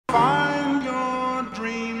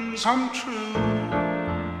come true.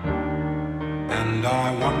 And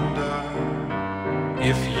I wonder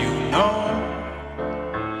if you know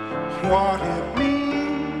what it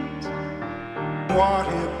means, what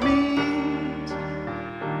it means.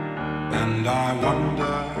 And I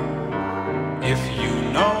wonder if you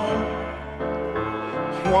know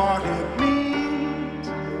what it means,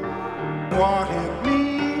 what it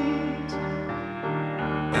means.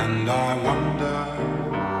 And I wonder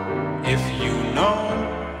if you know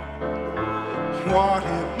what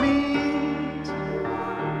it means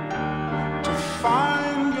to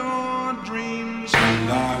find your dreams. And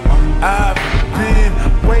I wonder, I've been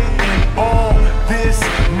waiting on this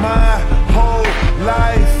my whole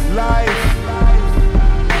life.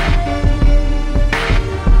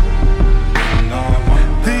 and I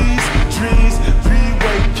wonder, These dreams be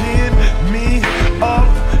waking me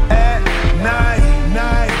up at night.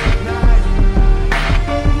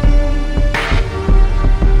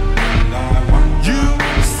 and I wonder, You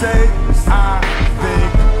say I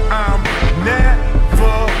think I'm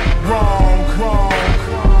never wrong.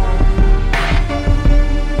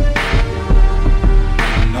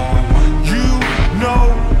 and I wonder, You know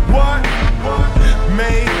what?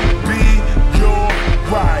 Maybe you're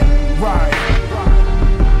right.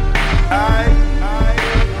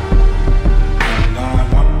 and I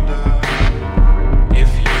wonder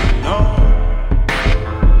if you know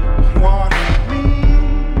what it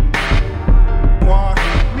means, what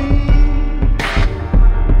it means.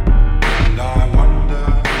 And I wonder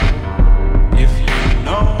if you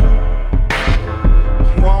know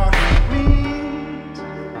what it means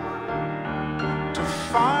to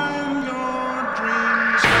find your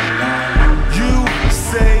dreams. And I wonder, You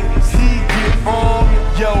say he get on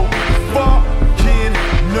your fucking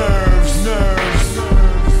nerves.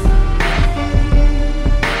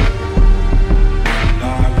 and I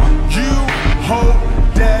wonder, You hope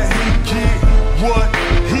that he get what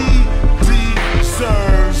he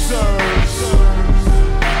deserves.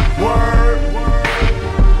 Word.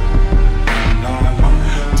 and I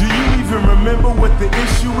wonder, Do you even remember what the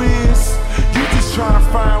issue is? You just trying to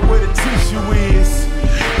find where the tissue is.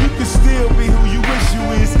 You can still be who you wish you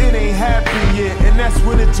is. It ain't happened yet, and that's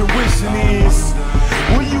what intuition is.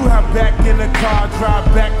 When you hop back in the car, drive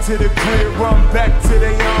back to the crib, run back to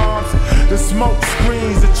their arms. The smoke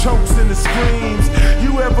screens, the chokes and the screams.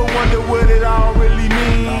 You ever wonder what it all really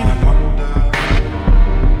mean? I wonder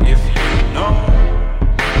if you know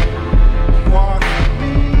what it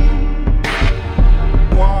means,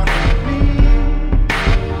 what it means.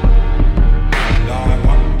 And I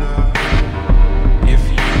wonder if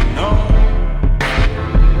you know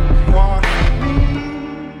what it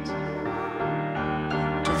means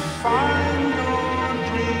to find your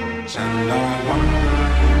dreams. And I wonder,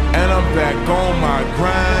 And I'm back on my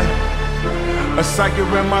grind. A psychic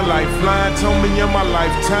ran my lifeline, told me in my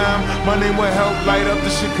lifetime my name will help light up the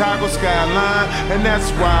Chicago skyline. And that's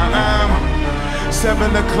why I'm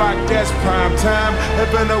 7 o'clock, that's prime time.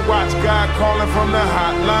 Heaven to watch God calling from the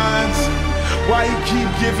hotlines. Why he keep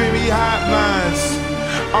giving me hotlines?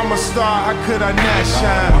 I'm a star, how could I not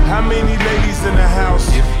shine? How many ladies in the house?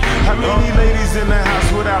 How many ladies in the house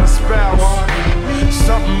without a spouse?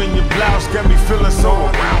 Something in your blouse got me feeling so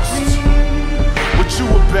aroused. What you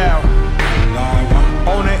about? and I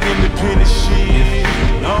wonder, On that independent shit.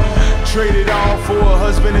 Traded all for a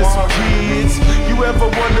husband and some kids. You ever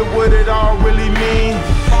wonder what it all really mean?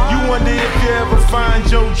 You wonder if you ever find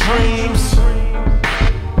your dreams?